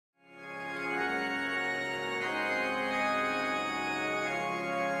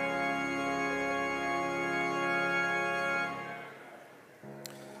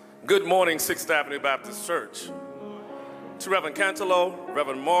Good morning, 6th Avenue Baptist Church. To Reverend Cantelow,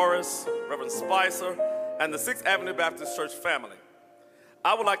 Reverend Morris, Reverend Spicer, and the 6th Avenue Baptist Church family,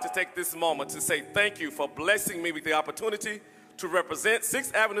 I would like to take this moment to say thank you for blessing me with the opportunity to represent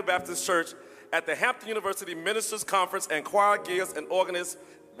 6th Avenue Baptist Church at the Hampton University Ministers Conference and Choir Guilds and Organists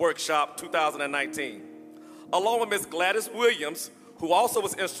Workshop 2019. Along with Ms. Gladys Williams, who also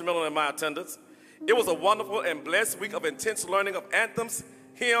was instrumental in my attendance, it was a wonderful and blessed week of intense learning of anthems,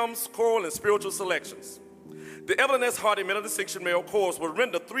 hymns, choral, and spiritual selections. The Evelyn S. Hardy Men of the Distinction Male Chorus will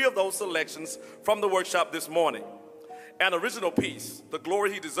render 3 of those selections from the workshop this morning. An original piece, The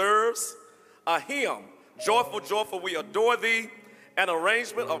Glory He Deserves, a hymn, Joyful, Joyful, We Adore Thee, an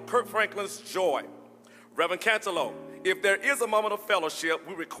arrangement of Kirk Franklin's Joy. Reverend Cantelow, if there is a moment of fellowship,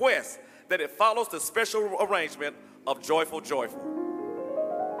 we request that it follows the special arrangement of Joyful, Joyful.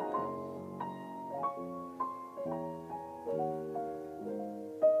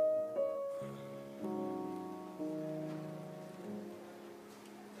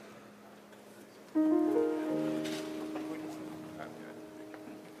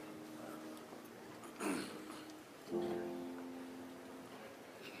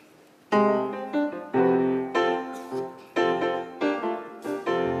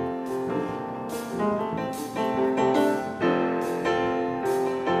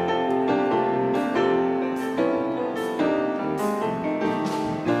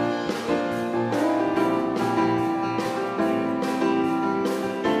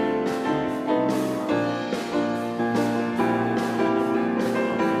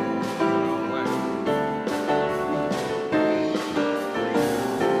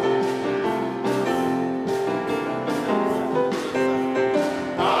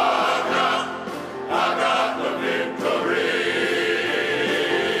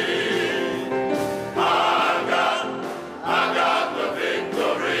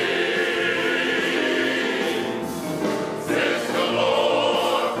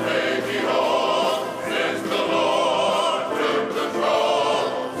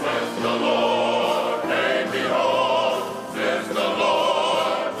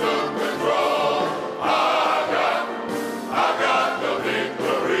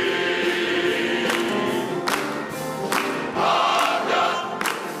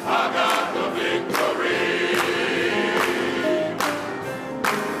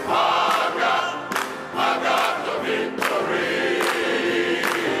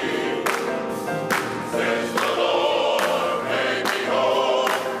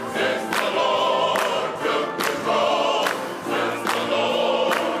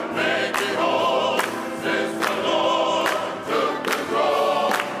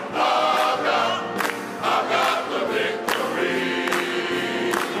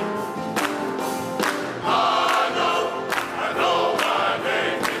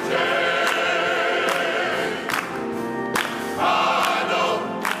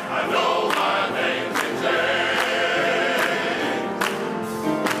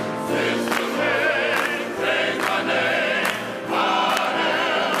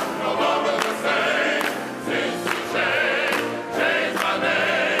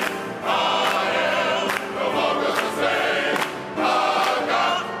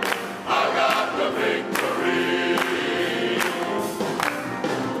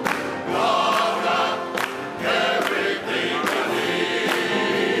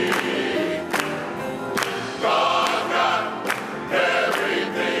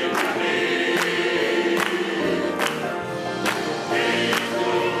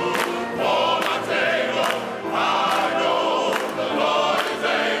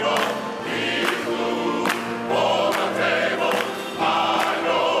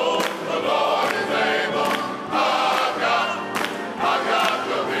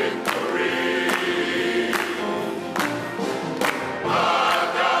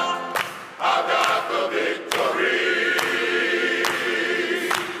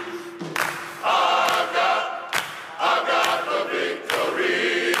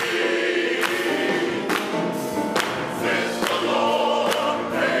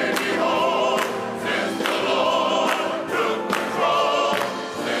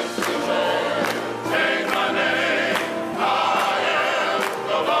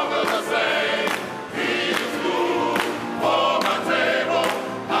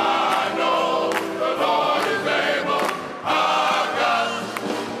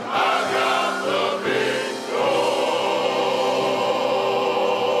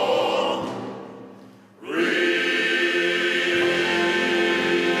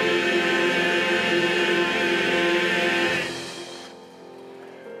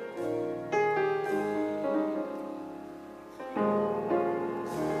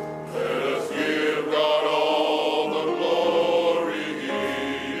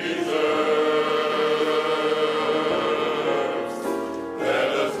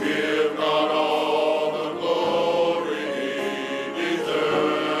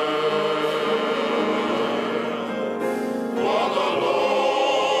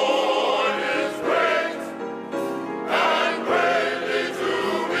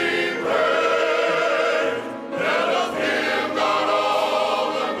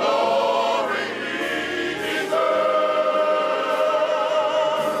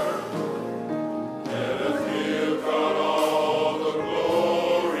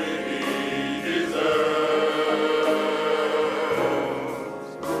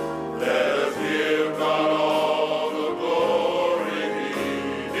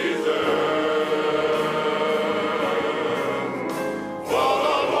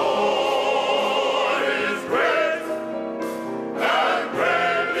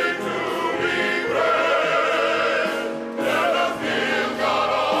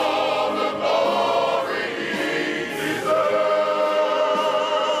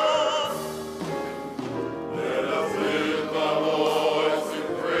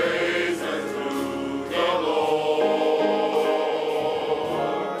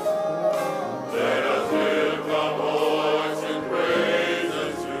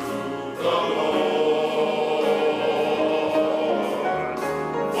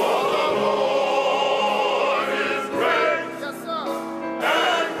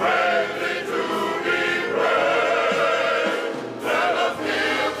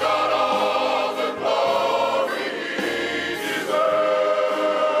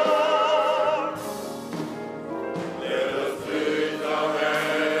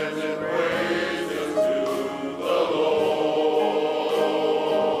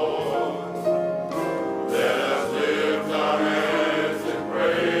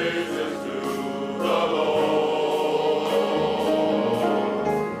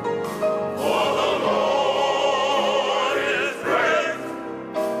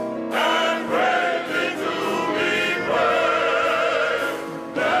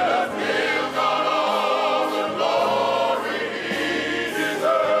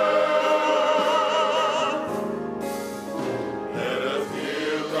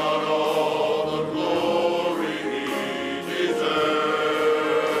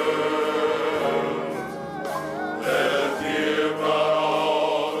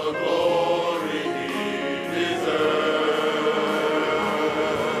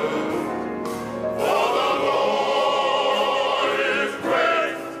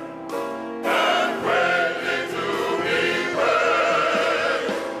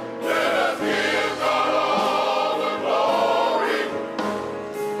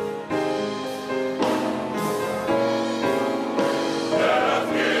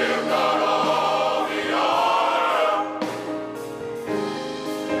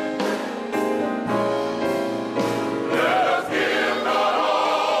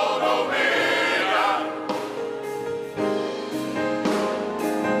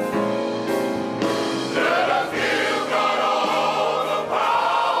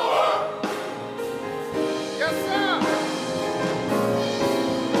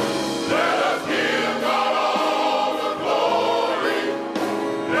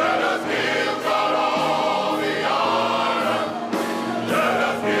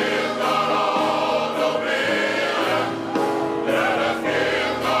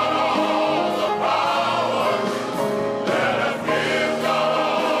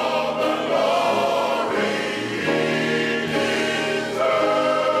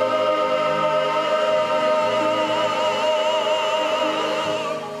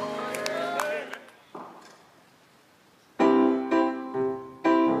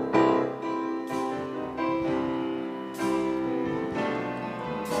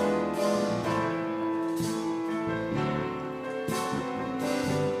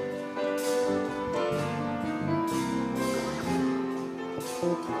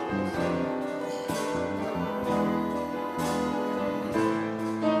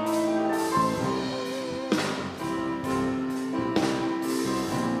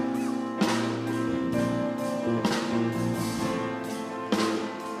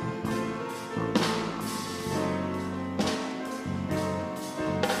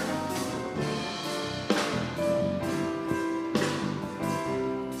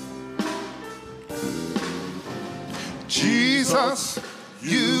 Jesus,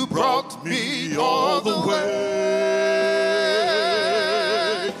 you brought me all the way.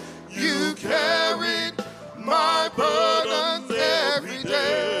 You carried my burdens every day.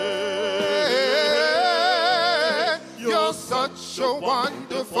 You're such a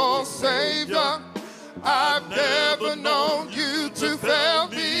wonderful Savior. I've never known you to fail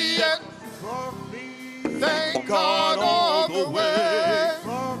me yet. Thank God all the way.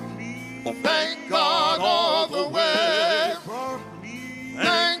 Thank God all the way.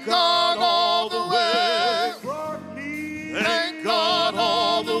 Thank God all the way. Thank God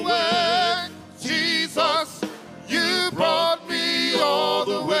all the way. Jesus, you brought me all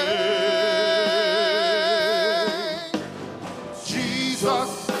the way.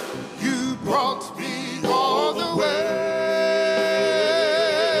 Jesus, you brought me all the way.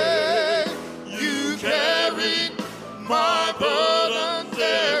 You carried my burdens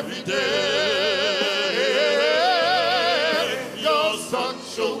every day. You're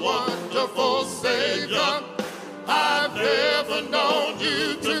such a wonderful Savior. I've never known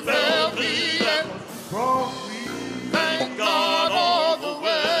you to fail me yet. Thank God all the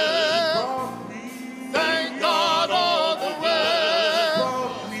way. Thank God all the way.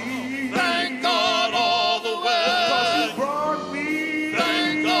 Thank God all the way.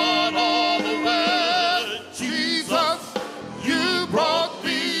 Thank God all the way. Jesus, you brought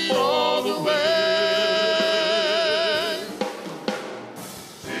me all the way.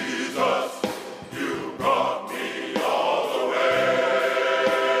 Jesus, you brought me all the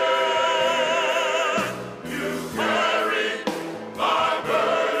way.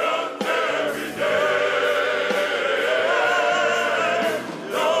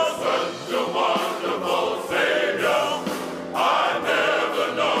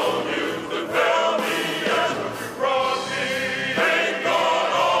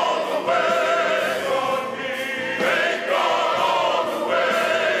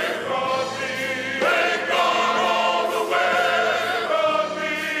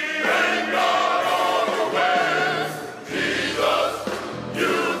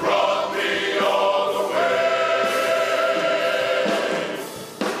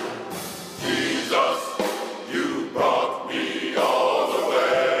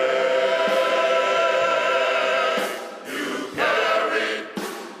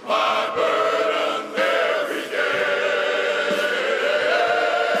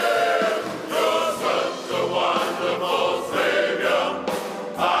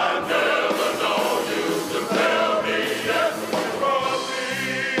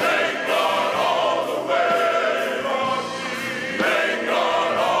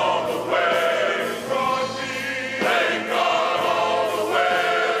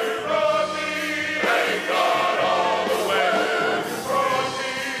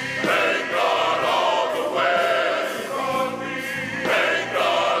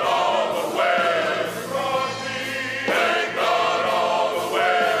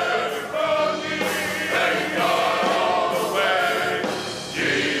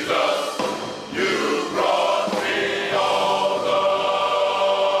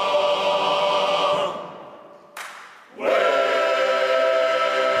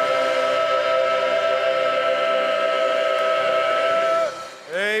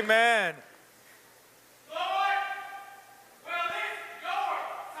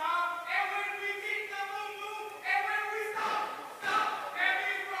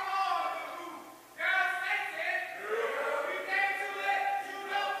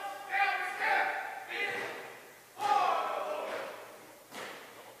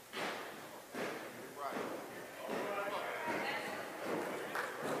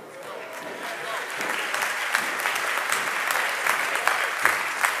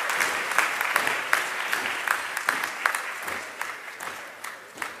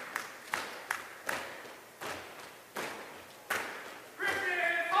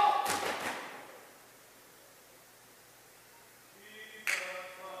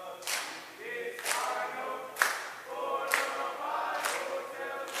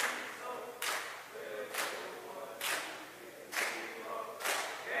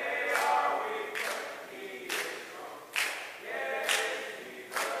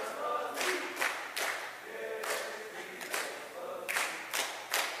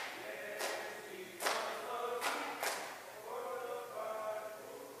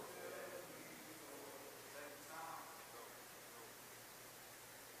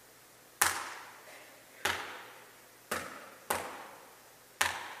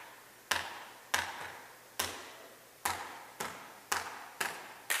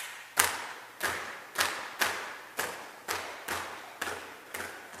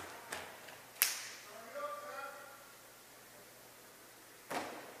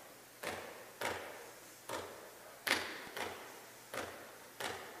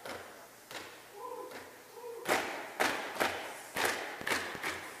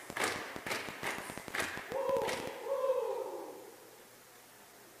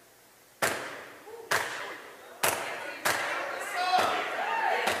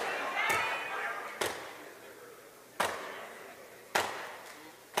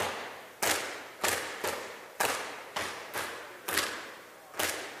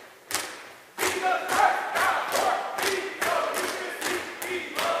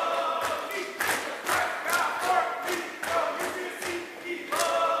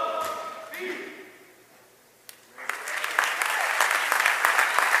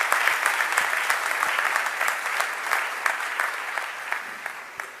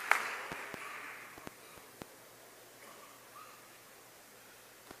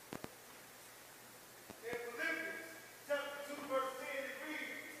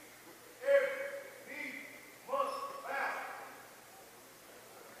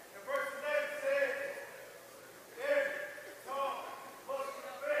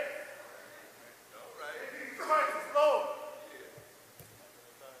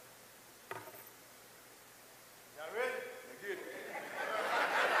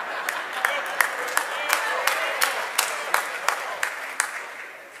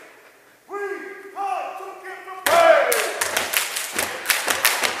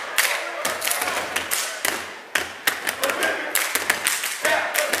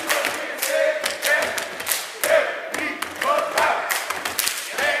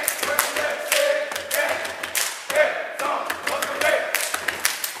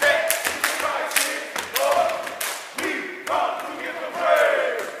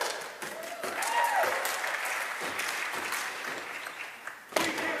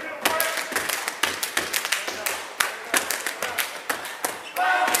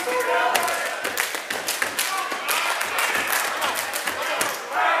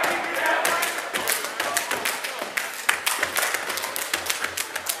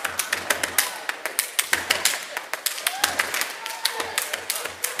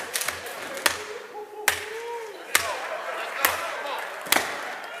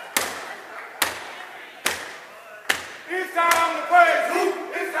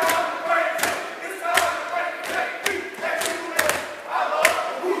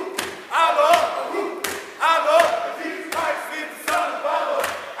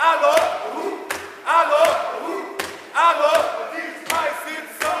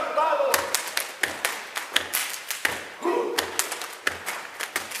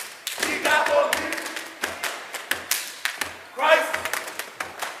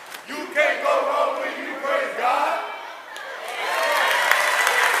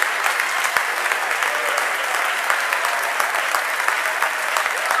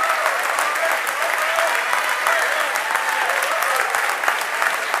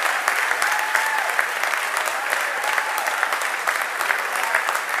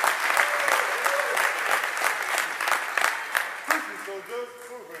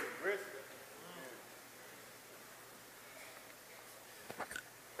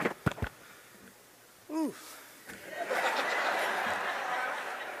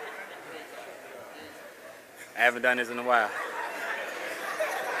 I haven't done this in a while.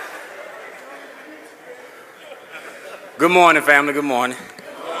 Good morning, family. Good morning.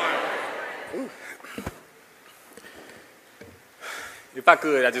 Ooh. If I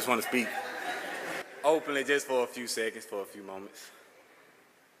could, I just want to speak openly just for a few seconds, for a few moments.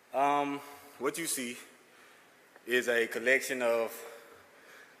 What you see is a collection of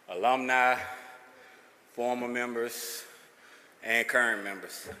alumni, former members, and current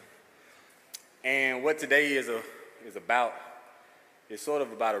members. And what today is about is sort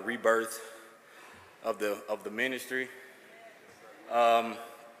of about a rebirth of the ministry. Over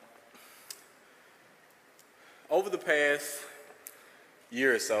the past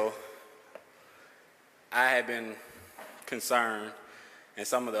year or so, I have been concerned, and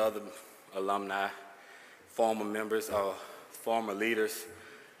some of the other alumni, former members, former leaders,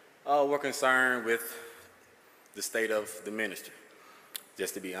 were concerned with the state of the ministry,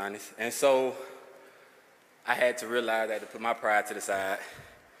 just to be honest. And so I had to realize, I had to put my pride to the side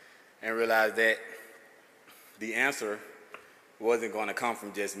and realize that the answer wasn't going to come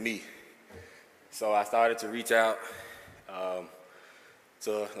from just me. So I started to reach out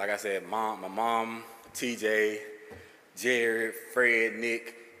to, like I said, my mom, TJ, Jared, Fred,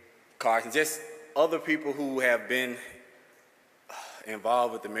 Nick, Carson, just other people who have been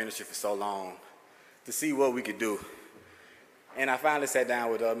involved with the ministry for so long, to see what we could do. And I finally sat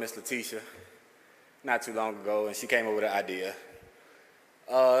down with Miss Letitia not too long ago, and she came up with an idea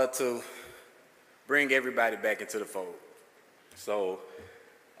to bring everybody back into the fold. So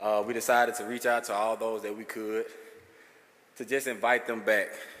we decided to reach out to all those that we could, to just invite them back,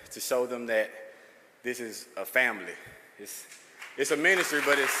 to show them that this is a family. It's a ministry,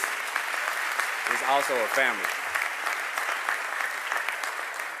 but it's also a family.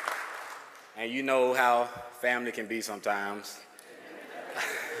 And you know how family can be sometimes.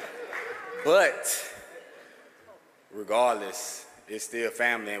 But regardless, it's still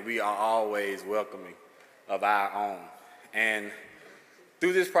family, and we are always welcoming of our own. And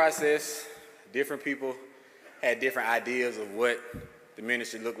through this process, different people had different ideas of what the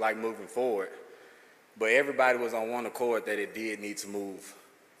ministry looked like moving forward, but everybody was on one accord that it did need to move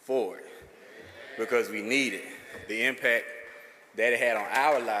forward because we need it. The impact that it had on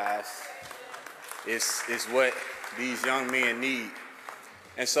our lives is what these young men need.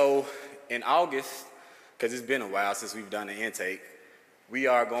 And so in August, because it's been a while since we've done an intake, we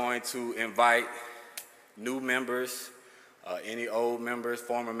are going to invite new members, any old members,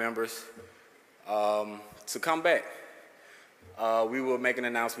 former members, to come back. We will make an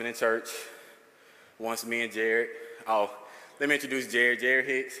announcement in church once me and Jared, let me introduce Jared. Jared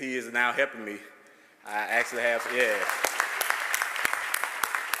Hicks, he is now helping me. I actually have,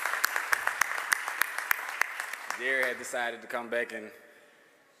 Jared had decided to come back and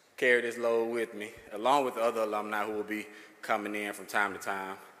carry this load with me, along with the other alumni who will be coming in from time to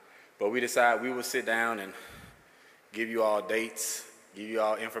time. But we decided we would sit down and give you all dates, give you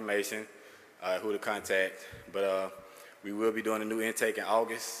all information, who to contact. But we will be doing a new intake in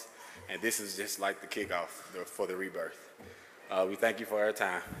August, and this is just like the kickoff for the rebirth. We thank you for our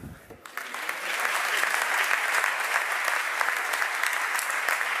time.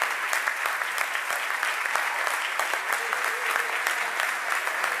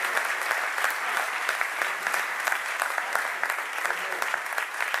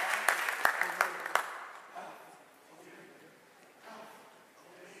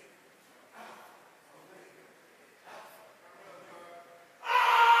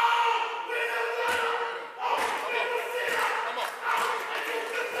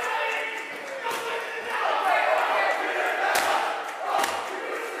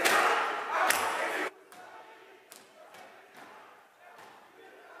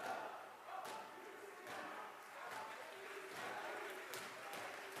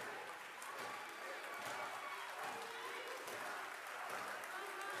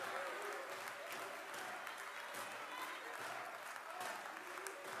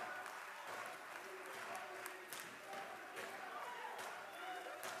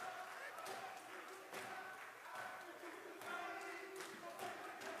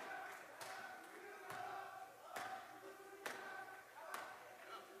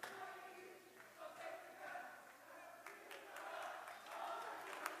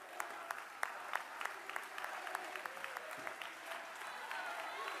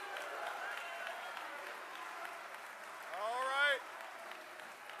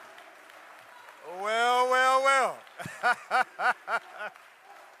 Well.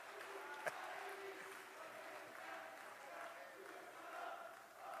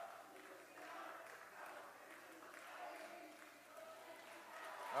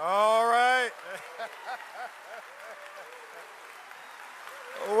 All right.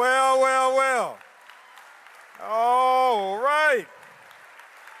 Well. All right.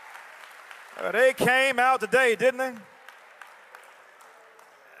 They came out today, didn't they?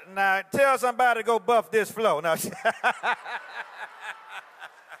 Now, tell somebody to go buff this flow. Now,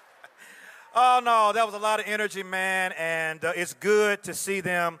 oh, no, that was a lot of energy, man, and it's good to see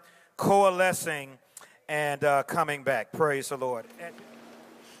them coalescing and coming back. Praise the Lord.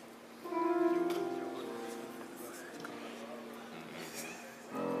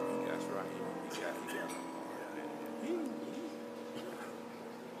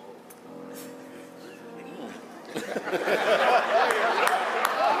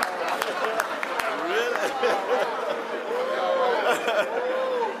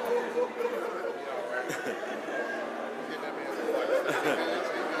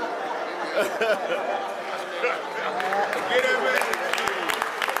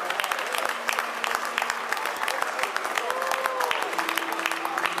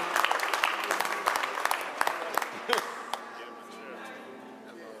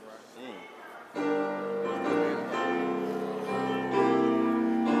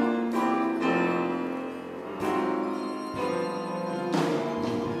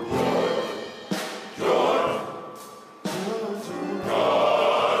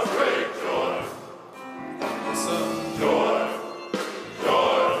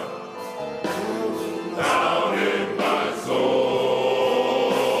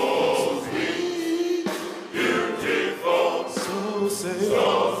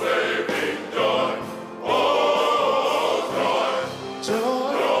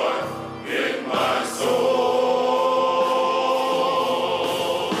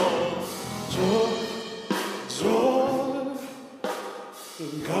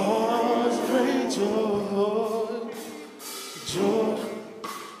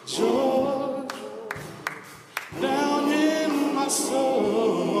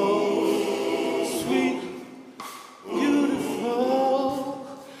 Sweet, beautiful.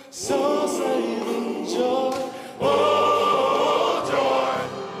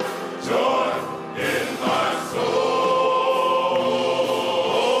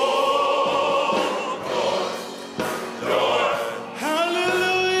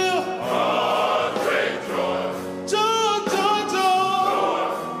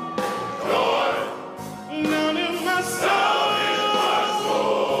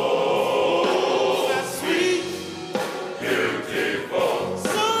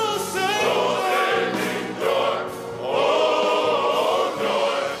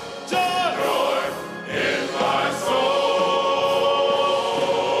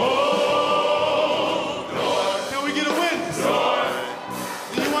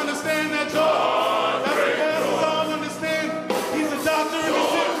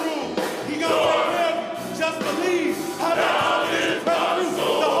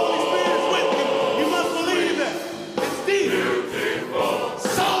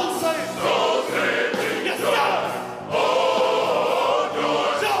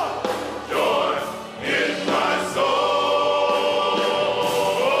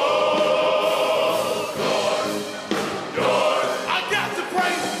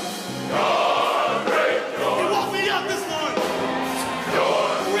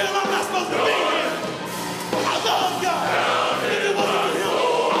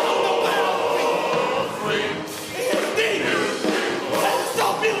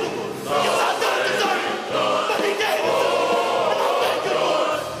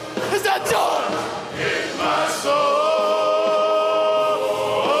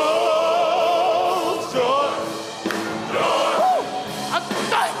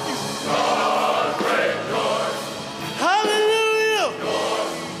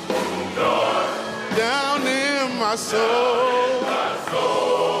 my soul.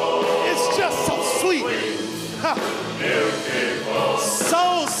 It's just so sweet. Ha.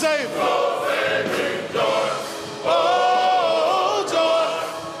 Soul saving. Oh, joy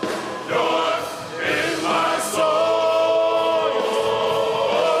in my soul.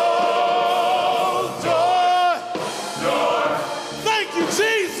 Joy. Thank you,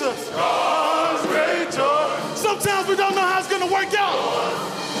 Jesus. God's great joy. Sometimes we don't know how it's going to work out,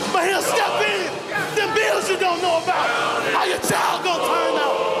 but he'll step in. Them bills you don't know about. How your child going to turn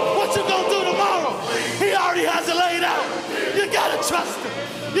out. What you going to do tomorrow. He already has it laid out. You got to trust him.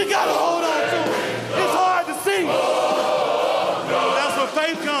 You got to hold on to him. It's hard to see. That's where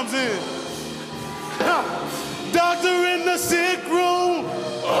faith comes in. Doctor in the sick room.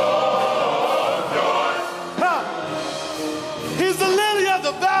 He's the lily of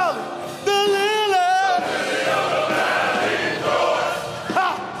the valley. The lily of the valley.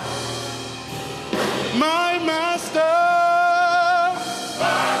 My master.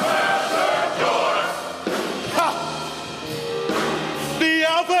 The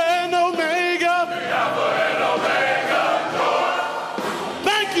Alpha and Omega.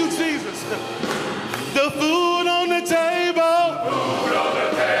 Thank you, Jesus. The food on the table.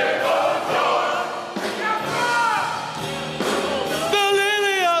 The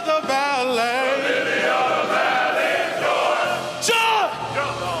lily of the valley. Joy.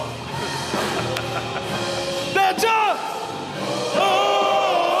 The joy.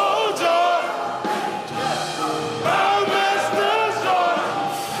 Oh, joy. My master's joy.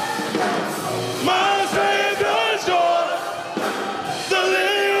 My Savior's joy. The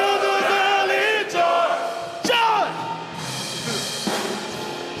lily of the valley joy. Joy.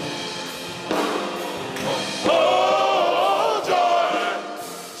 Oh,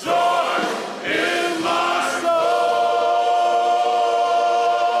 joy. Joy in my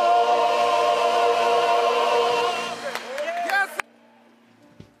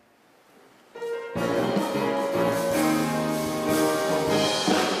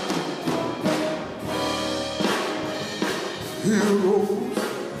He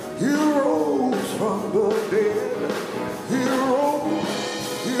rose from the dead. He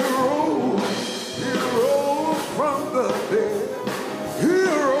rose from the dead. He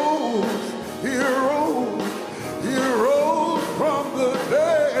rose from the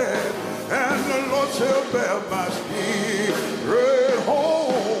dead. And the Lord shall bear my spirit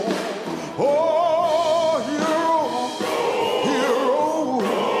home. Oh, he rose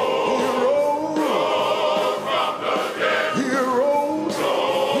from the dead. He rose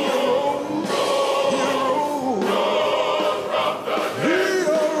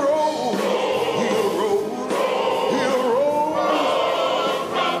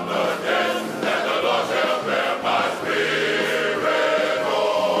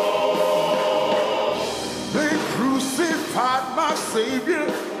Savior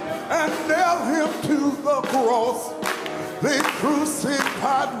and nailed him to the cross. They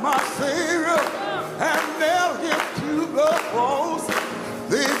crucified my Savior and nailed him to the cross.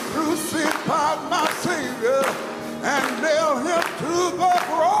 They crucified my Savior and nailed him to the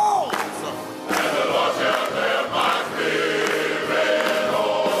cross. And the Lord shall bear my spirit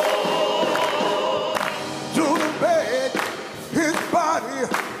home. To beg his body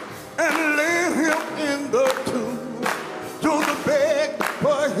and lay him in the tomb. Beg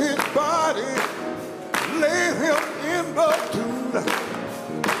for his body, lay him in the tomb.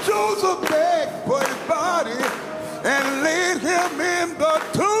 Joseph begged for his body and laid him in the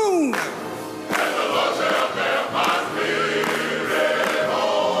tomb. And the Lord shall bear my spirit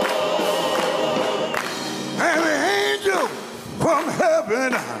home. And the angel from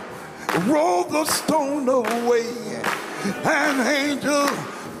heaven rolled the stone away. And angels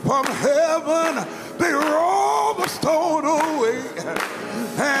from heaven, they rolled the stone away.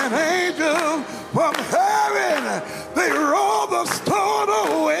 And angels from heaven, they rolled the stone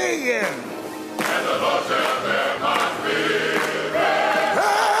away. And the Lord shall bear my spirit.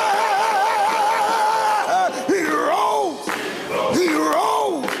 He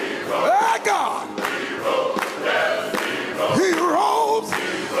rose. Ah, God. He rose.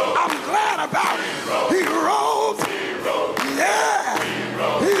 I'm glad about it. He rose. Yeah.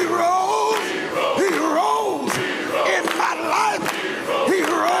 He rose. In my life, he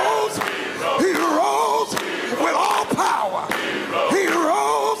rose with all power. He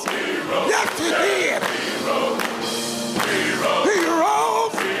rose,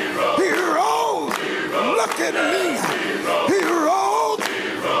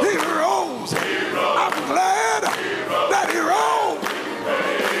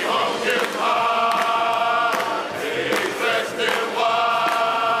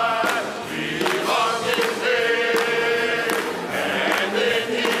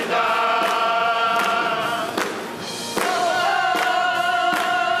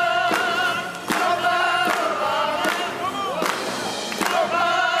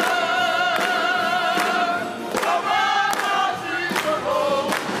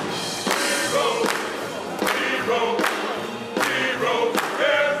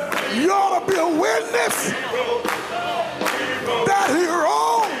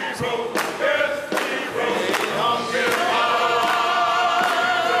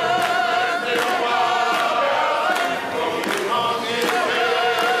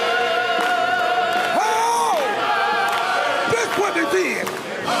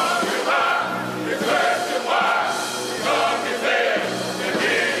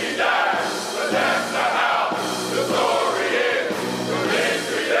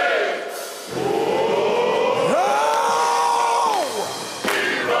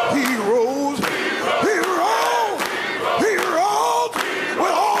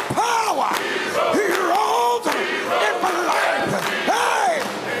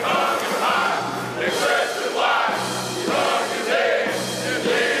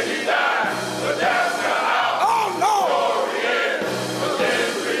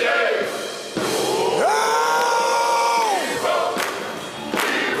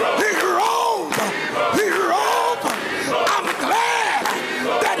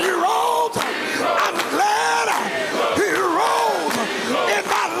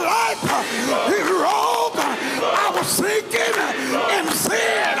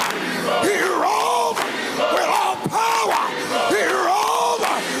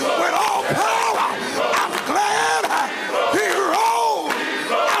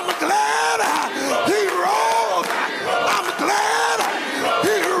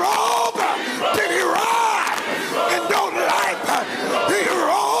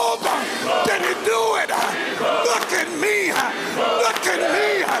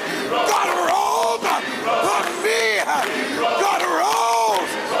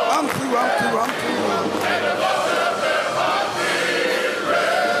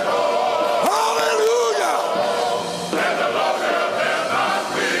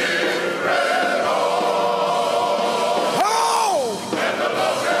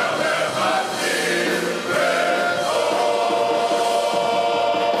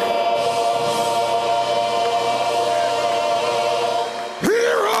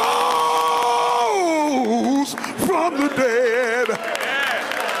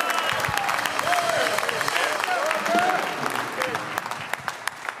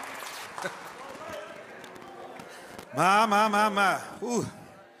 my. Ooh.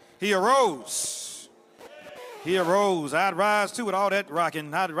 He arose. He arose. I'd rise too with all that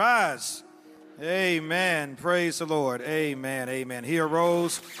rocking. I'd rise. Amen. Praise the Lord. Amen. Amen. He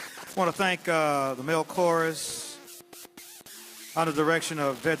arose. I want to thank the male chorus under the direction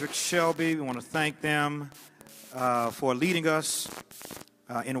of Vedrick Shelby. We want to thank them for leading us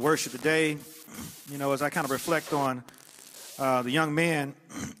in worship today. You know, as I kind of reflect on the young man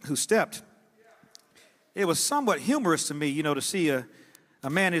who stepped, it was somewhat humorous to me, you know, to see a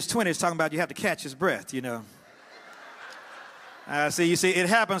man in his 20s talking about you have to catch his breath, you know. You see, it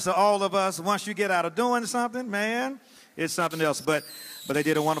happens to all of us. Once you get out of doing something, man, it's something else. But they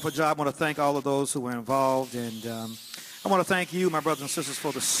did a wonderful job. I want to thank all of those who were involved. And I want to thank you, my brothers and sisters,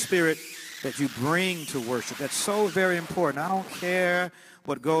 for the spirit that you bring to worship. That's so very important. I don't care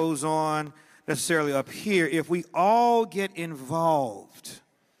what goes on necessarily up here. If we all get involved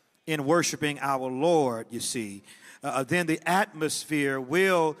in worshiping our Lord, you see, then the atmosphere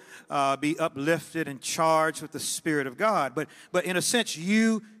will be uplifted and charged with the Spirit of God. But in a sense,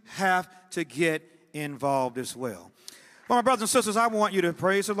 you have to get involved as well. Well, my brothers and sisters, I want you to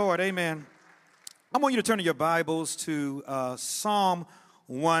praise the Lord. Amen. I want you to turn to your Bibles to Psalm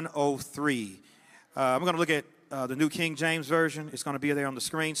 103. I'm going to look at the New King James Version. It's going to be there on the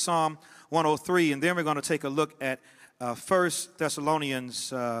screen, Psalm 103. And then we're going to take a look at 1 Thessalonians,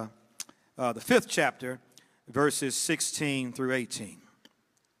 the 5th chapter, verses 16 through 18.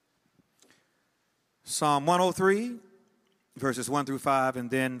 Psalm 103, verses 1 through 5, and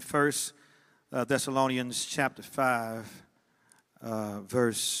then 1 Thessalonians chapter 5,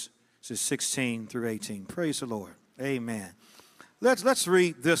 verses 16 through 18. Praise the Lord. Amen. Let's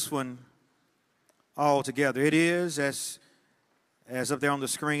read this one all together. It is, as up there on the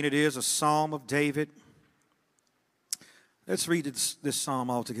screen, it is a psalm of David. Let's read this psalm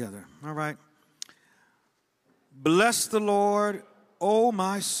all together. All right. Bless the Lord, O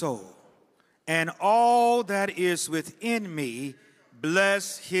my soul, and all that is within me,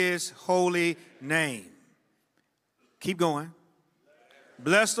 bless his holy name. Keep going.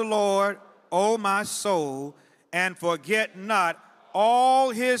 Bless the Lord, O my soul, and forget not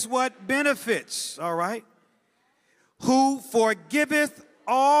all his what benefits, all right? Who forgiveth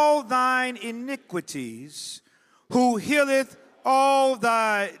all thine iniquities, who healeth all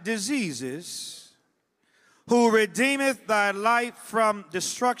thy diseases, who redeemeth thy life from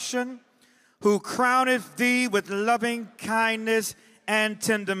destruction, who crowneth thee with loving kindness and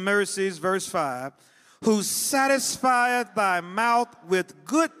tender mercies, verse 5, who satisfieth thy mouth with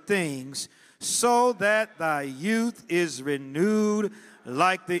good things, so that thy youth is renewed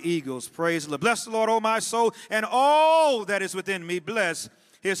like the eagles. Praise the Lord. Bless the Lord, O my soul, and all that is within me, bless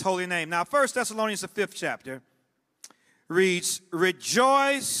his holy name. Now, 1 Thessalonians, the 5th chapter, reads,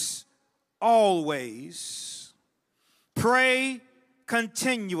 rejoice always, pray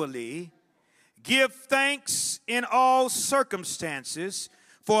continually, give thanks in all circumstances,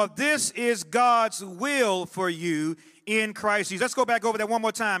 for this is God's will for you in Christ Jesus. Let's go back over that one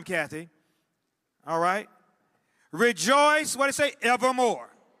more time, Kathy. All right. Rejoice, what did it say? Evermore.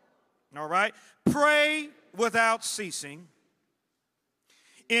 All right. Pray without ceasing.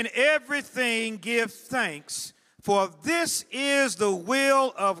 In everything give thanks, for this is the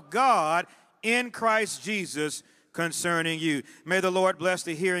will of God in Christ Jesus concerning you. May the Lord bless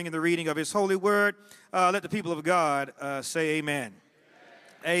the hearing and the reading of his holy word. Let the people of God say amen.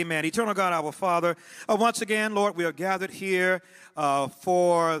 Amen. Eternal God, our Father, once again, Lord, we are gathered here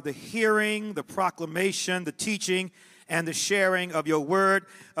for the hearing, the proclamation, the teaching, and the sharing of your word.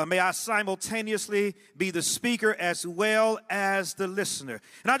 May I simultaneously be the speaker as well as the listener.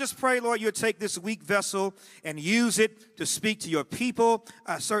 And I just pray, Lord, you'll take this weak vessel and use it to speak to your people.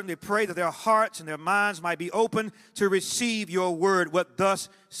 I certainly pray that their hearts and their minds might be open to receive your word, what thus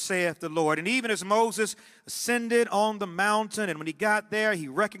saith the Lord. And even as Moses ascended on the mountain, and when he got there, he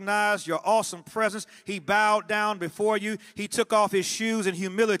recognized your awesome presence. He bowed down before you. He took off his shoes in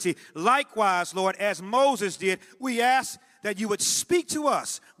humility. Likewise, Lord, as Moses did, we ask that you would speak to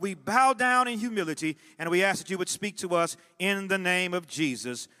us. We bow down in humility, and we ask that you would speak to us in the name of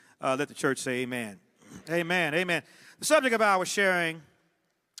Jesus. Let the church say amen. Amen. Amen. The subject of our sharing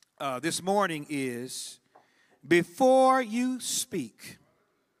this morning is, before you speak,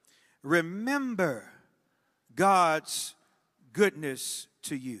 remember God's goodness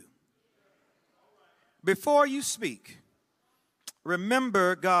to you. Before you speak,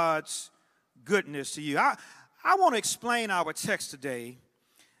 remember God's goodness to you. I want to explain our text today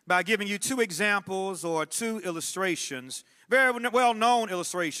by giving you two examples or two illustrations, very well-known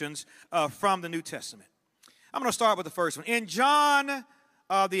illustrations from the New Testament. I'm going to start with the first one. In John, the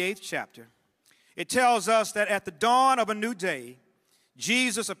 8th chapter, it tells us that at the dawn of a new day,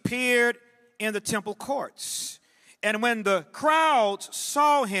 Jesus appeared in the temple courts. And when the crowds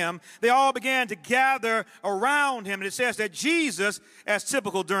saw him, they all began to gather around him. And it says that Jesus, as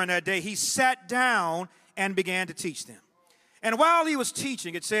typical during that day, he sat down and began to teach them. And while he was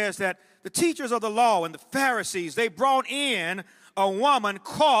teaching, it says that the teachers of the law and the Pharisees, they brought in a woman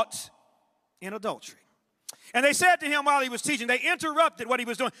caught in adultery. And they said to him while he was teaching, they interrupted what he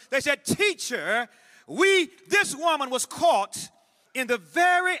was doing. They said, "Teacher, this woman was caught in the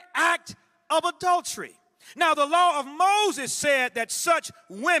very act of adultery. Now, the law of Moses said that such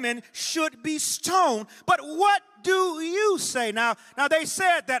women should be stoned. But what do you say?" Now they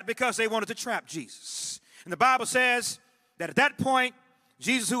said that because they wanted to trap Jesus. And the Bible says that at that point,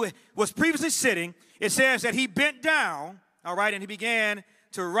 Jesus, who was previously sitting, it says that he bent down, all right, and he began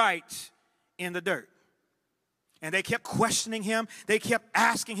to write in the dirt. And they kept questioning him. They kept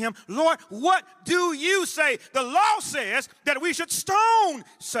asking him, "Lord, what do you say? The law says that we should stone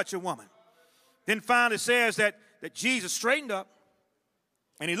such a woman." Then finally it says that Jesus straightened up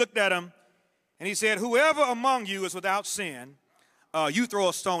and he looked at him and he said, "Whoever among you is without sin, you throw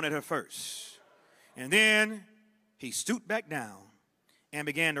a stone at her first." And then he stooped back down and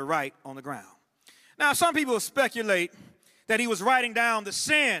began to write on the ground. Now, some people speculate that he was writing down the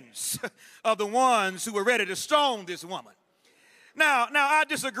sins of the ones who were ready to stone this woman. Now I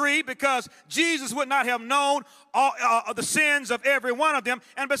disagree, because Jesus would not have known all the sins of every one of them.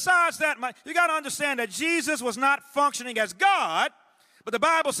 And besides that, you got to understand that Jesus was not functioning as God, but the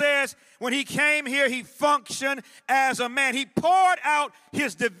Bible says when he came here, he functioned as a man. He poured out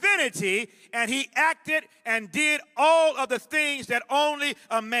his divinity, and he acted and did all of the things that only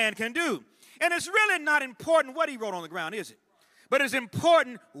a man can do. And it's really not important what he wrote on the ground, is it? But it's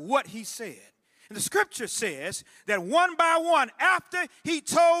important what he said. And the scripture says that one by one, after he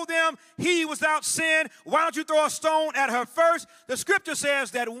told them he was without sin, "Why don't you throw a stone at her first?" The scripture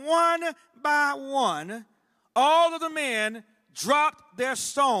says that one by one, all of the men dropped their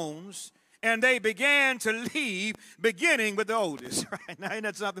stones and they began to leave, beginning with the oldest. Right now, isn't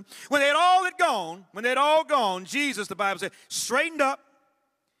that something? When they'd all gone, Jesus, the Bible said, straightened up,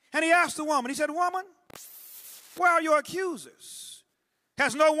 and he asked the woman, he said, "Woman, where are your accusers?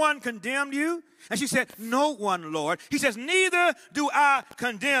 Has no one condemned you?" And she said, "No one, Lord." He says, "Neither do I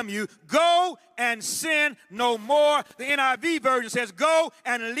condemn you. Go and sin no more." The NIV version says, "Go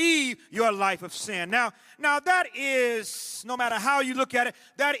and leave your life of sin." Now that is, no matter how you look at it,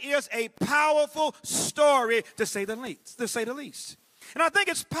 that is a powerful story, to say the least. And I think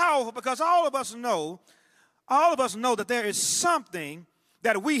it's powerful because all of us know that there is something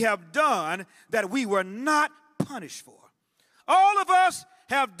that we have done that we were not punished for. All of us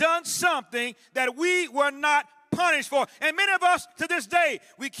have done something that we were not punished for. And many of us, to this day,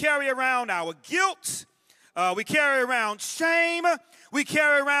 we carry around our guilt. We carry around shame. We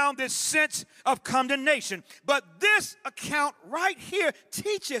carry around this sense of condemnation. But this account right here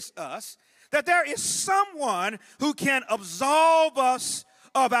teaches us that there is someone who can absolve us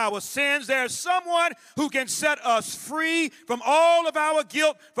of our sins. There's someone who can set us free from all of our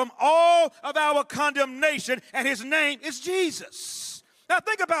guilt, from all of our condemnation, and his name is Jesus. Now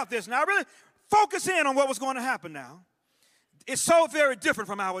think about this. Now really focus in on what was going to happen now. It's so very different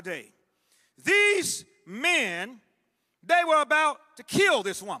from our day. These men, they were about to kill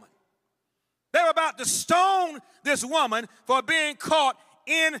this woman. They were about to stone this woman for being caught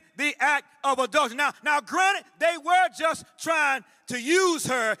in the act of adultery. Now, granted, they were just trying to use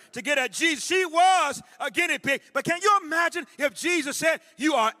her to get at Jesus. She was a guinea pig. But can you imagine if Jesus said,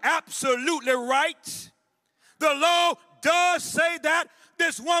 "You are absolutely right. The law does say that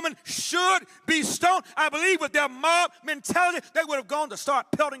this woman should be stoned." I believe with their mob mentality, they would have gone to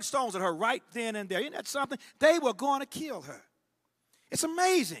start pelting stones at her right then and there. Isn't that something? They were going to kill her. It's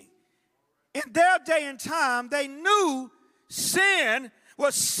amazing. In their day and time, they knew sin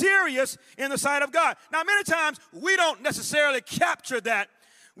was serious in the sight of God. Now, many times we don't necessarily capture that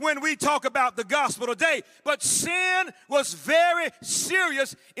when we talk about the gospel today, but sin was very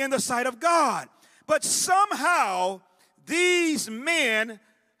serious in the sight of God. But somehow these men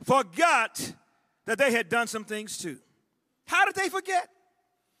forgot that they had done some things too. How did they forget?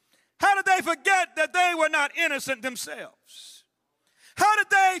 How did they forget that they were not innocent themselves? How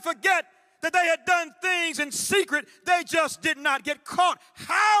did they forget that they had done things in secret? They just did not get caught.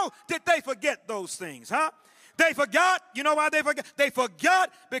 How did they forget those things, huh? They forgot. You know why they forgot? They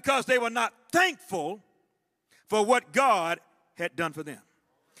forgot because they were not thankful for what God had done for them.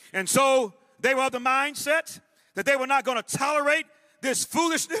 And so they were of the mindset that they were not going to tolerate this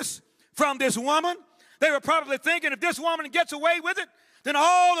foolishness from this woman. They were probably thinking, if this woman gets away with it, then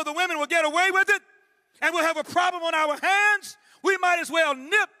all of the women will get away with it, and we'll have a problem on our hands. We might as well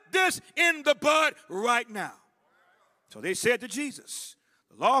nip this in the bud right now. So they said to Jesus,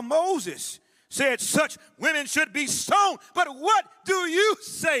 the law of Moses said such women should be stoned. But what do you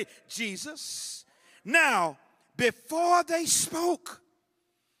say, Jesus? Now, before they spoke,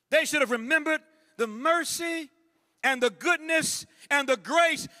 they should have remembered the mercy and the goodness and the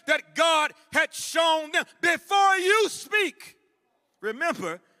grace that God had shown them. Before you speak,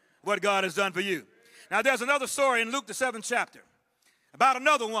 remember what God has done for you. Now, there's another story in Luke, the 7th chapter, about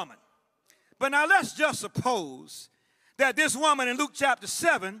another woman. But now let's just suppose that this woman in Luke chapter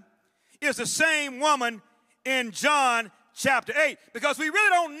 7 is the same woman in John chapter 8, because we really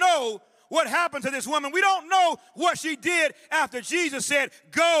don't know what happened to this woman. We don't know what she did after Jesus said,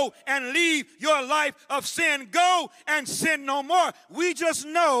 go and leave your life of sin. Go and sin no more. We just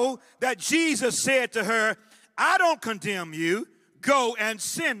know that Jesus said to her, I don't condemn you. Go and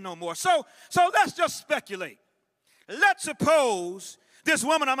sin no more. So let's just speculate. Let's suppose this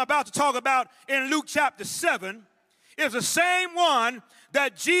woman I'm about to talk about in Luke chapter 7 is the same one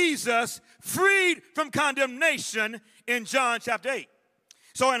that Jesus freed from condemnation in John chapter 8.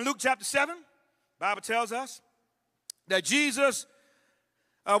 So in Luke chapter 7, the Bible tells us that Jesus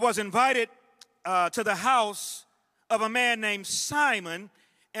was invited to the house of a man named Simon,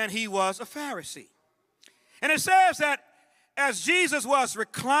 and he was a Pharisee. And it says that as Jesus was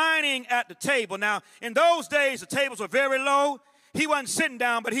reclining at the table, now in those days the tables were very low. He wasn't sitting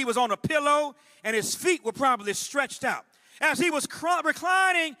down, but he was on a pillow, and his feet were probably stretched out. As he was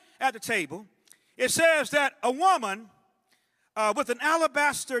reclining at the table, it says that a woman with an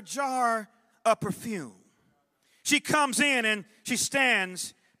alabaster jar of perfume, she comes in and she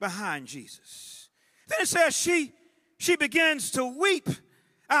stands behind Jesus. Then it says she begins to weep.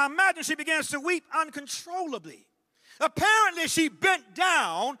 I imagine she begins to weep uncontrollably. Apparently she bent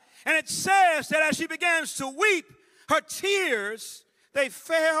down, and it says that as she begins to weep, her tears, they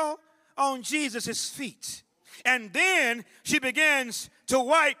fell on Jesus' feet. And then she begins to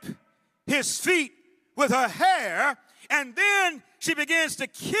wipe his feet with her hair, and then she begins to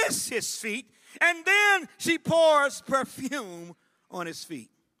kiss his feet, and then she pours perfume on his feet.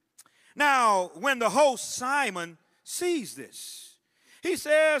 Now, when the host Simon sees this, he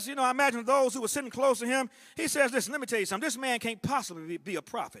says, I imagine those who were sitting close to him, he says, listen, let me tell you something. This man can't possibly be a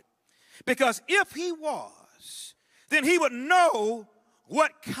prophet, because if he was, then he would know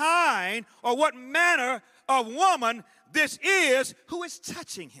what kind or what manner of woman this is who is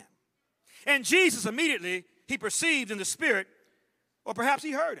touching him. And Jesus immediately, he perceived in the spirit, or perhaps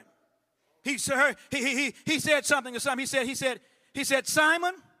he heard him. He said something to something. He said,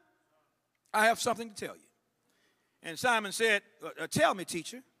 Simon, I have something to tell you. And Simon said, tell me,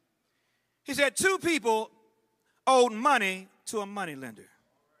 teacher. He said, two people owed money to a moneylender.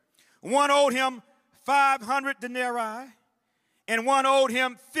 One owed him 500 denarii, and one owed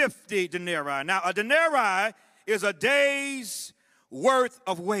him 50 denarii. Now, a denarii is a day's worth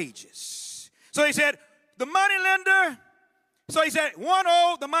of wages. So he said, one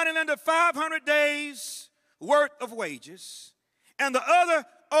owed the moneylender 500 days worth of wages, and the other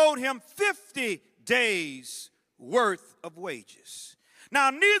owed him 50 days worth of wages.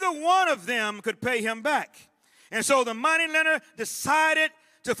 Now, neither one of them could pay him back. And so the moneylender decided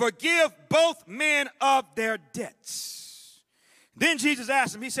to forgive both men of their debts. Then Jesus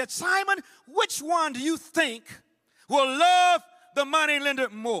asked him, he said, Simon, which one do you think will love the moneylender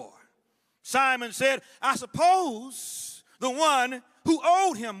more? Simon said, I suppose the one who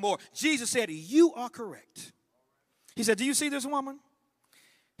owed him more. Jesus said, you are correct. He said, do you see this woman?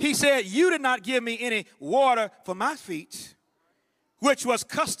 He said, you did not give me any water for my feet, which was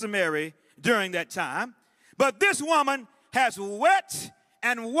customary during that time, but this woman has wet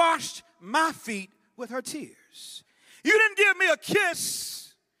and washed my feet with her tears. You didn't give me a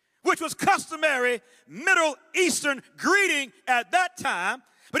kiss, which was customary Middle Eastern greeting at that time,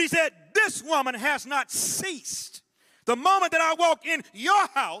 but he said, this woman has not ceased the moment that I walk in your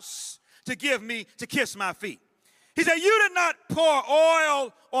house to kiss my feet. He said, you did not pour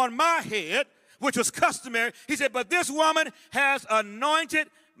oil on my head, which was customary. He said, but this woman has anointed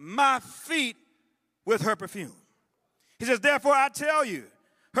my feet with her perfume. He says, therefore I tell you,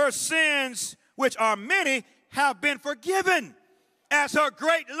 her sins, which are many, have been forgiven, as her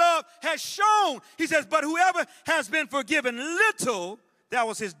great love has shown. He says, but whoever has been forgiven little, that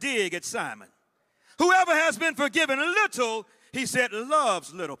was his dig at Simon. Whoever has been forgiven little, he said,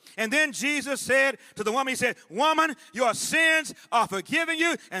 loves little. And then Jesus said to the woman, he said, woman, your sins are forgiven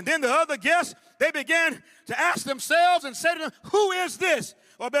you. And then the other guests, they began to ask themselves and say to them, who is this?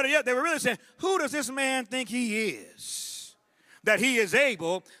 Or better yet, they were really saying, who does this man think he is? that he is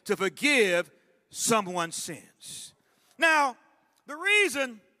able to forgive someone's sins. Now, the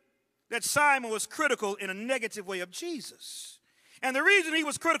reason that Simon was critical in a negative way of Jesus, and the reason he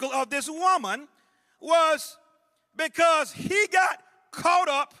was critical of this woman, was because he got caught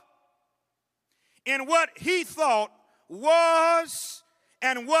up in what he thought was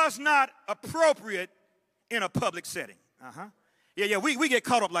and was not appropriate in a public setting. We get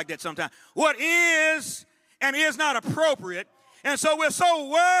caught up like that sometimes. What is and is not appropriate. And so we're so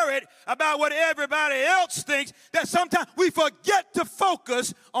worried about what everybody else thinks that sometimes we forget to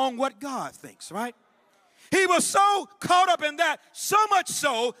focus on what God thinks, right? He was so caught up in that, so much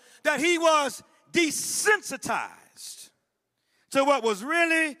so that he was desensitized to what was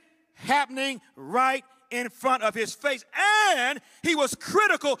really happening right in front of his face. And he was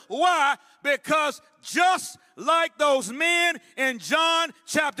critical. Why? Because just like those men in John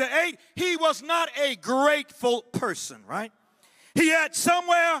chapter 8, he was not a grateful person, right? He had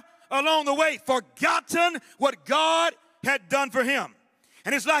somewhere along the way forgotten what God had done for him.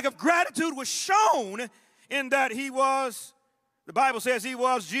 And his lack of gratitude was shown in that he was, the Bible says he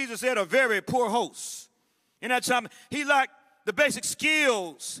was, Jesus said, a very poor host. In that time, he lacked the basic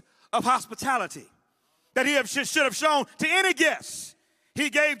skills of hospitality that he should have shown to any guest. He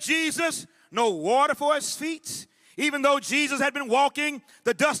gave Jesus no water for his feet, even though Jesus had been walking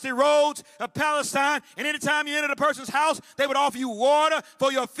the dusty roads of Palestine, and anytime you entered a person's house, they would offer you water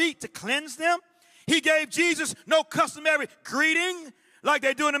for your feet to cleanse them. He gave Jesus no customary greeting like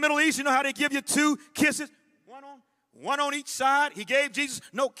they do in the Middle East. You know how they give you 2 kisses, one on each side. He gave Jesus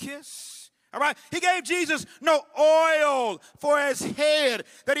no kiss. All right? He gave Jesus no oil for his head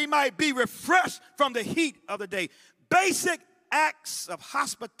that he might be refreshed from the heat of the day. Basic acts of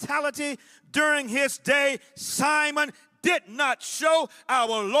hospitality during his day, Simon did not show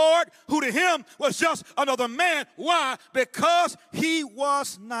our Lord, who to him was just another man. Why? Because he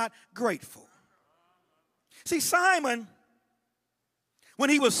was not grateful. See, Simon, when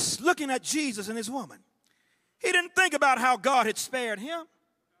he was looking at Jesus and his woman, he didn't think about how God had spared him.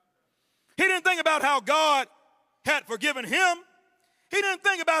 He didn't think about how God had forgiven him. He didn't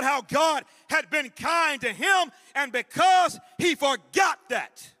think about how God had been kind to him, and because he forgot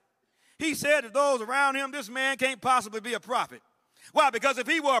that, he said to those around him, this man can't possibly be a prophet. Why? Because if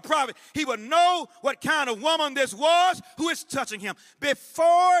he were a prophet, he would know what kind of woman this was who is touching him.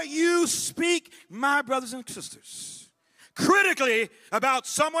 Before you speak, my brothers and sisters, critically about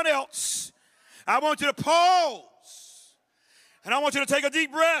someone else, I want you to pause, and I want you to take a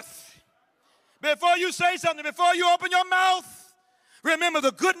deep breath. Before you say something, before you open your mouth, remember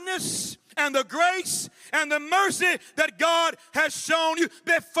the goodness and the grace and the mercy that God has shown you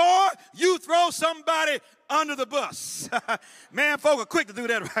before you throw somebody under the bus. Man, folk are quick to do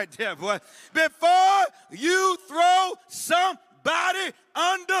that right there, boy. Before you throw somebody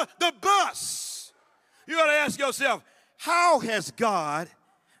under the bus, you got to ask yourself, how has God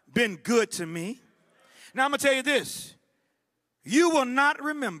been good to me? Now, I'm going to tell you this. You will not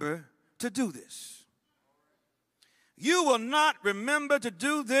remember to do this. You will not remember to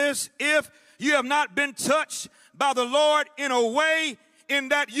do this if you have not been touched by the Lord in a way in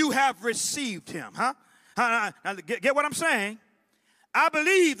that you have received him. Now, get what I'm saying? I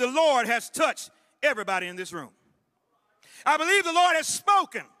believe the Lord has touched everybody in this room. I believe the Lord has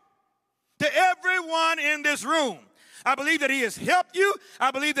spoken to everyone in this room. I believe that he has helped you. I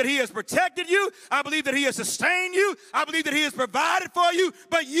believe that he has protected you. I believe that he has sustained you. I believe that he has provided for you.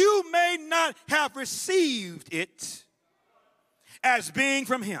 But you may not have received it as being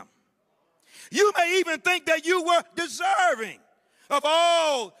from him. You may even think that you were deserving of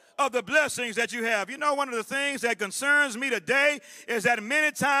all of the blessings that you have. You know, one of the things that concerns me today is that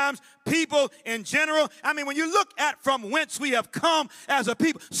many times people in general, when you look at from whence we have come as a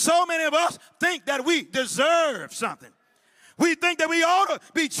people, so many of us think that we deserve something. We think that we ought to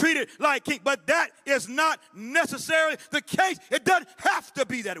be treated like king, but that is not necessarily the case. It doesn't have to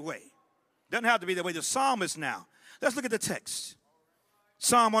be that way. It doesn't have to be that way. The psalmist now. Let's look at the text.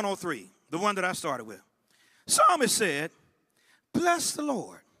 Psalm 103, the one that I started with. Psalmist said, bless the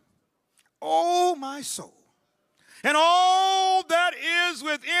Lord, O my soul, and all that is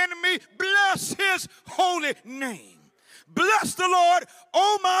within me, bless his holy name. Bless the Lord,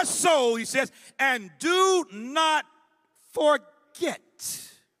 O my soul, he says, and do not forget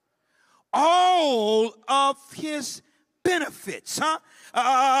all of his benefits.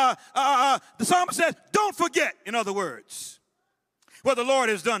 The psalmist says, don't forget, in other words, what the Lord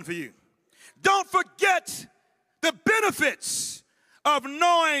has done for you. Don't forget the benefits of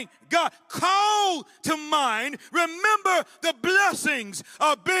knowing God. Call to mind, remember the blessings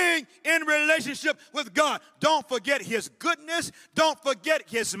of being in relationship with God. Don't forget his goodness. Don't forget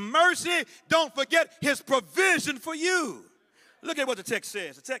his mercy. Don't forget his provision for you. Look at what the text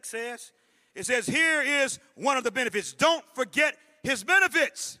says. The text says, it says, here is one of the benefits. Don't forget his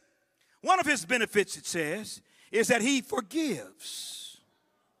benefits. One of his benefits, it says, is that he forgives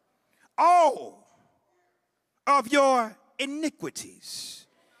all of your iniquities.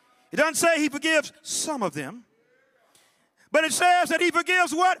 It doesn't say he forgives some of them, but it says that he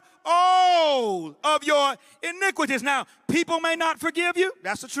forgives what? All of your iniquities. Now, people may not forgive you.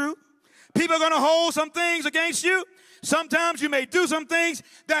 That's the truth. People are going to hold some things against you. Sometimes you may do some things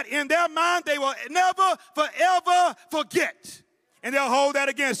that in their mind they will never, forever forget. And they'll hold that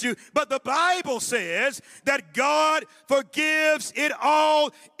against you. But the Bible says that God forgives it all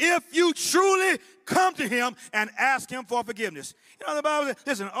if you truly come to him and ask him for forgiveness. You know, the Bible says,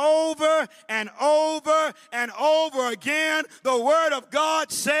 listen, over and over and over again, the word of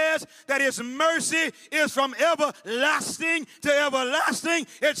God says that his mercy is from everlasting to everlasting.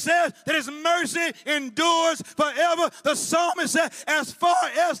 It says that his mercy endures forever. The psalmist said, as far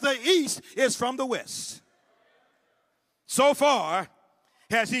as the east is from the west, so far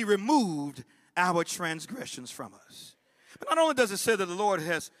has he removed our transgressions from us. But not only does it say that the Lord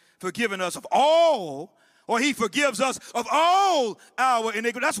has forgiven us of all, or he forgives us of all our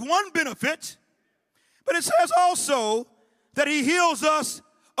iniquity. That's one benefit. But it says also that he heals us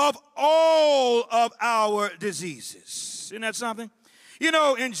of all of our diseases. Isn't that something? You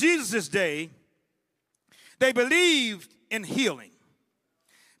know, in Jesus' day, they believed in healing,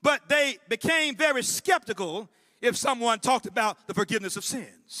 but they became very skeptical if someone talked about the forgiveness of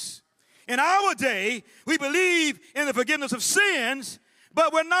sins. In our day, we believe in the forgiveness of sins,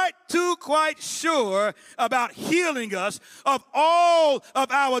 but we're not too quite sure about healing us of all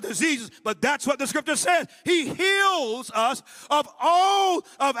of our diseases. But that's what the scripture says. He heals us of all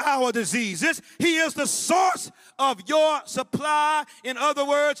of our diseases. He is the source of your supply. In other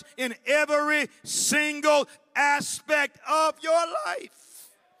words, in every single aspect of your life.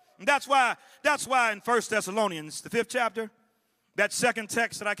 And that's why in 1 Thessalonians, the 5th chapter, that second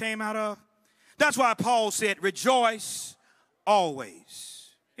text that I came out of, that's why Paul said, rejoice always.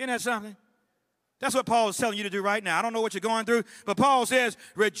 Isn't that something? That's what Paul is telling you to do right now. I don't know what you're going through, but Paul says,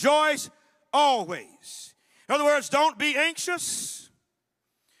 rejoice always. In other words, don't be anxious.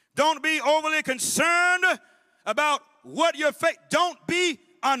 Don't be overly concerned about what you're facing. Don't be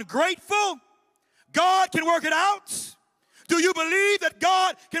ungrateful. God can work it out. Do you believe that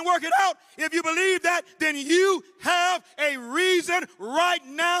God can work it out? If you believe that, then you have a reason right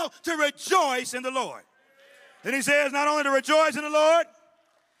now to rejoice in the Lord. Then he says not only to rejoice in the Lord,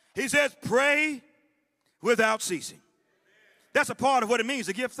 he says pray without ceasing. That's a part of what it means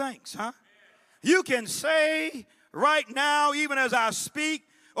to give thanks, huh? You can say right now, even as I speak,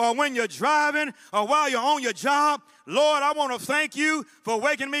 or when you're driving, or while you're on your job, Lord, I want to thank you for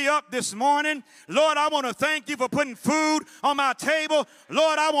waking me up this morning. Lord, I want to thank you for putting food on my table.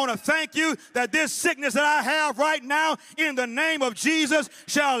 Lord, I want to thank you that this sickness that I have right now in the name of Jesus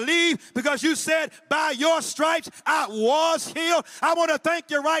shall leave, because you said by your stripes I was healed. I want to thank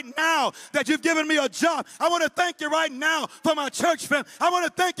you right now that you've given me a job. I want to thank you right now for my church family. I want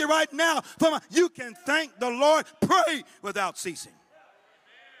to thank you right now for you can thank the Lord. Pray without ceasing.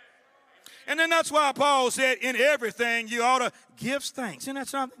 And then that's why Paul said, in everything you ought to give thanks. Isn't that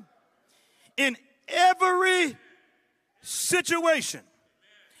something? In every situation,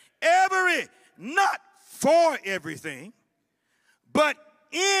 not for everything, but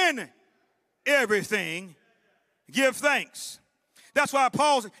in everything, give thanks. That's why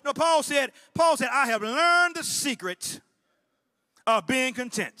Paul said, I have learned the secret of being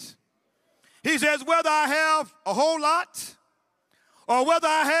content. He says, whether I have a whole lot or whether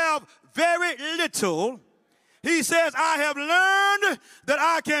I have very little, he says, I have learned that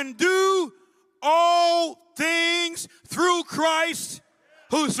I can do all things through Christ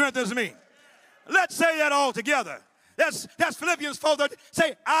who strengthens me. Let's say that all together. That's Philippians 4:13.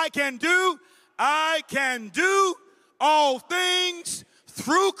 Say, I can do all things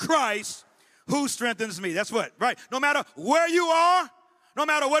through Christ who strengthens me. That's what, right? No matter where you are, no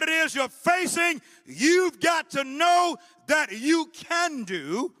matter what it is you're facing, you've got to know that you can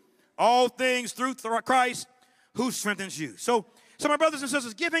do all things through Christ who strengthens you. So my brothers and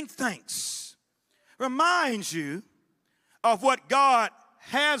sisters, giving thanks reminds you of what God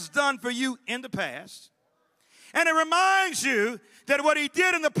has done for you in the past. And it reminds you that what he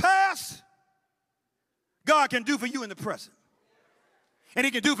did in the past, God can do for you in the present. And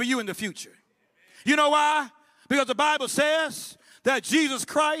he can do for you in the future. You know why? Because the Bible says that Jesus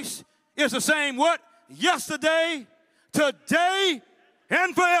Christ is the same what? Yesterday, today,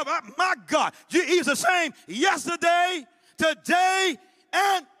 and forever. My God, he's the same yesterday, today,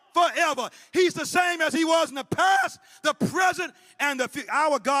 and forever. He's the same as he was in the past, the present, and the future.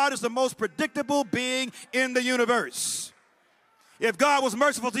 Our God is the most predictable being in the universe. If God was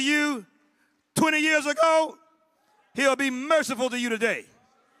merciful to you 20 years ago, he'll be merciful to you today.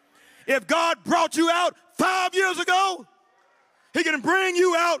 If God brought you out 5 years ago, he can bring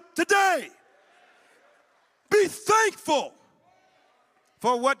you out today. Be thankful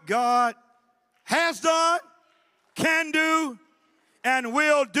for what God has done, can do, and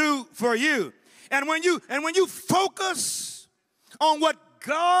will do for you. And when you focus on what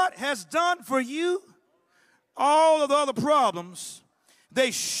God has done for you, all of the other problems,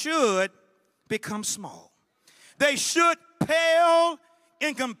 they should become small. They should pale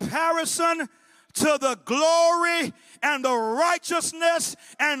in comparison to the glory and the righteousness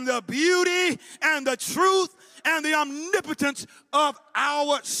and the beauty and the truth and the omnipotence of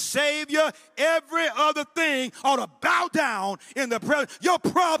our Savior. Every other thing ought to bow down in the presence. Your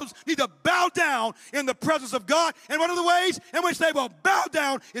problems need to bow down in the presence of God. And one of the ways in which they will bow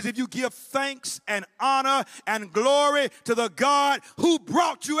down is if you give thanks and honor and glory to the God who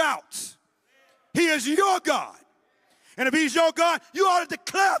brought you out. He is your God. And if he's your God, you ought to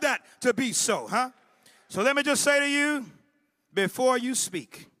declare that to be so, huh? So let me just say to you, before you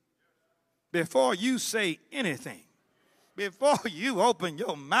speak, before you say anything, before you open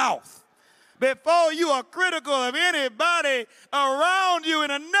your mouth, before you are critical of anybody around you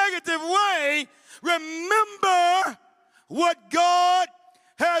in a negative way, remember what God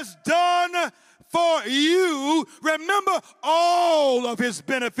has done for you. Remember all of his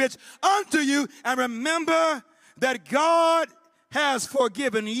benefits unto you, and remember that God has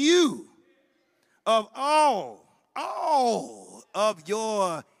forgiven you of all of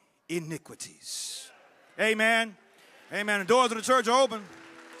your iniquities. Amen. Amen. The doors of the church are open.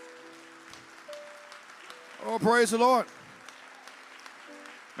 Oh, praise the Lord.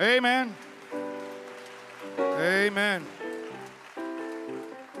 Amen. Amen.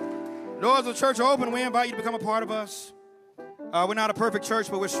 Doors of the church are open. We invite you to become a part of us. We're not a perfect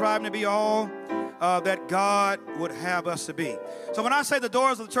church, but we're striving to be all that God would have us to be. So when I say the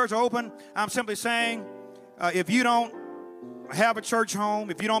doors of the church are open, I'm simply saying if you don't have a church home,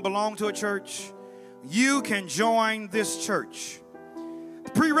 if you don't belong to a church, you can join this church.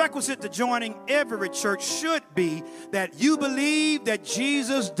 The prerequisite to joining every church should be that you believe that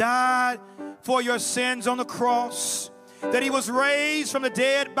Jesus died for your sins on the cross, that he was raised from the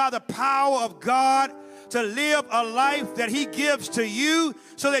dead by the power of God to live a life that he gives to you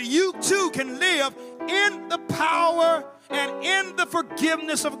so that you too can live in the power and in the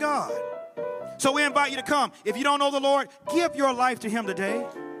forgiveness of God. So we invite you to come. If you don't know the Lord, give your life to him today.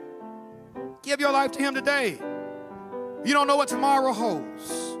 Give your life to him today. You don't know what tomorrow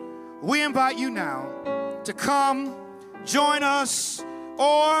holds. We invite you now to come, join us,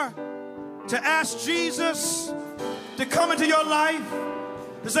 or to ask Jesus to come into your life,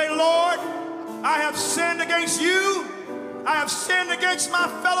 to say, Lord, I have sinned against you. I have sinned against my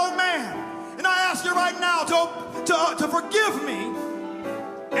fellow man. And I ask you right now to forgive me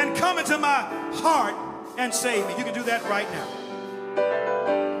and come into my heart and save me. You can do that right now.